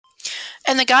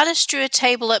And the goddess drew a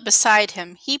table up beside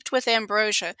him, heaped with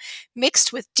ambrosia,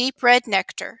 mixed with deep red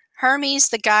nectar. Hermes,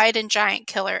 the guide and giant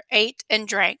killer, ate and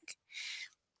drank.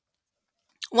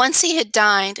 Once he had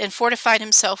dined and fortified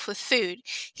himself with food,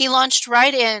 he launched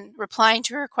right in, replying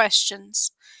to her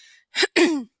questions.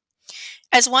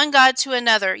 As one god to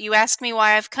another, you ask me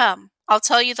why I've come. I'll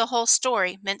tell you the whole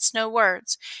story, mince no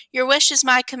words. Your wish is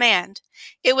my command.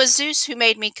 It was Zeus who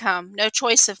made me come, no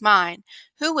choice of mine.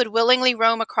 Who would willingly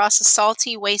roam across a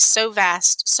salty waste so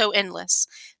vast, so endless?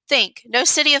 Think, no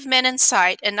city of men in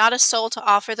sight, and not a soul to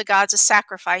offer the gods a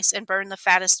sacrifice and burn the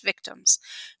fattest victims.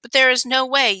 But there is no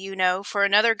way, you know, for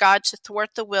another god to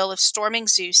thwart the will of storming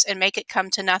Zeus and make it come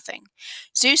to nothing.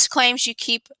 Zeus claims you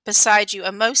keep beside you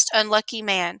a most unlucky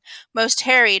man, most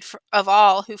harried of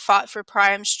all who fought for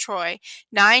Priam's Troy,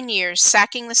 9 years,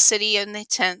 sacking the city in the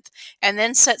 10th, and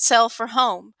then set sail for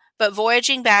home. But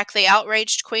voyaging back, they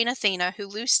outraged Queen Athena, who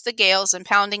loosed the gales and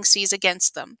pounding seas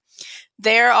against them.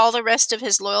 There all the rest of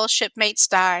his loyal shipmates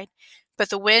died,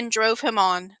 but the wind drove him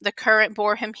on, the current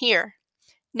bore him here.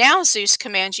 Now Zeus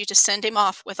commands you to send him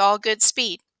off with all good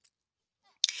speed.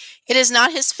 It is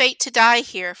not his fate to die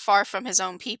here, far from his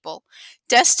own people.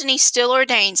 Destiny still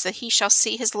ordains that he shall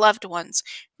see his loved ones,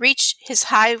 reach his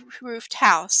high-roofed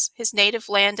house, his native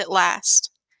land at last.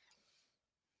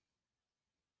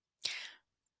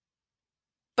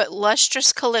 But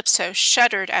lustrous Calypso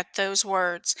shuddered at those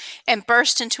words, and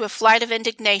burst into a flight of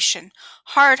indignation.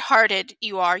 Hard-hearted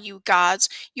you are, you gods,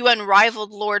 you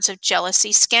unrivaled lords of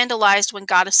jealousy, scandalized when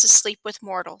goddesses sleep with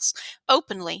mortals,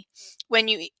 openly,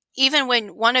 even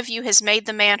when one of you has made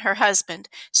the man her husband.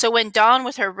 So when Dawn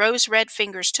with her rose-red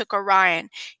fingers took Orion,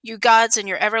 you gods in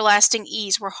your everlasting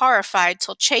ease were horrified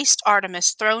till chaste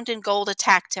Artemis, throned in gold,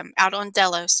 attacked him, out on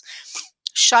Delos,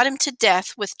 shot him to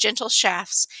death with gentle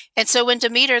shafts. And so when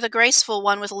Demeter, the graceful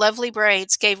one with lovely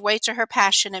braids, gave way to her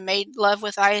passion and made love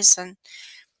with Iason,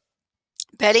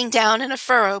 bedding down in a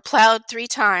furrow plowed 3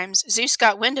 times, Zeus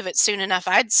got wind of it soon enough,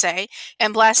 I'd say,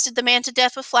 and blasted the man to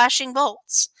death with flashing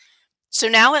bolts. So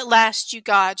now at last, you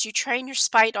gods, you train your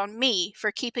spite on me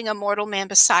for keeping a mortal man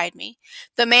beside me,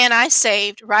 the man I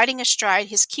saved, riding astride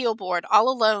his keelboard all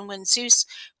alone when Zeus,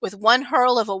 with one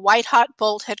hurl of a white-hot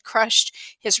bolt, had crushed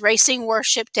his racing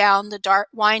warship down the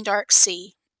wine-dark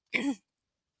sea.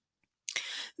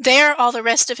 There all the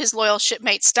rest of his loyal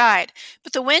shipmates died,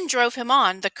 but the wind drove him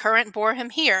on, the current bore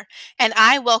him here, and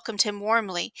I welcomed him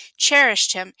warmly,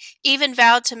 cherished him, even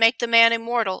vowed to make the man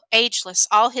immortal, ageless,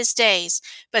 all his days.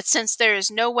 But since there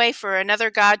is no way for another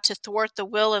god to thwart the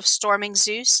will of storming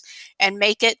Zeus, and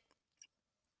make it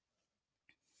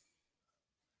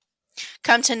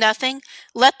come to nothing,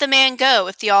 let the man go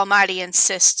if the Almighty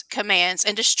commands,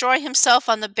 and destroy himself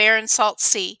on the barren salt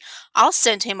sea. I'll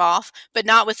send him off, but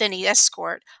not with any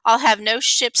escort. I'll have no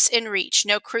ships in reach,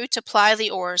 no crew to ply the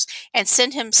oars, and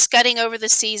send him scudding over the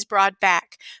sea's broad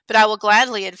back. But I will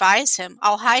gladly advise him,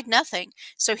 I'll hide nothing,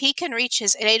 so he can reach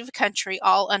his native country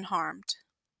all unharmed.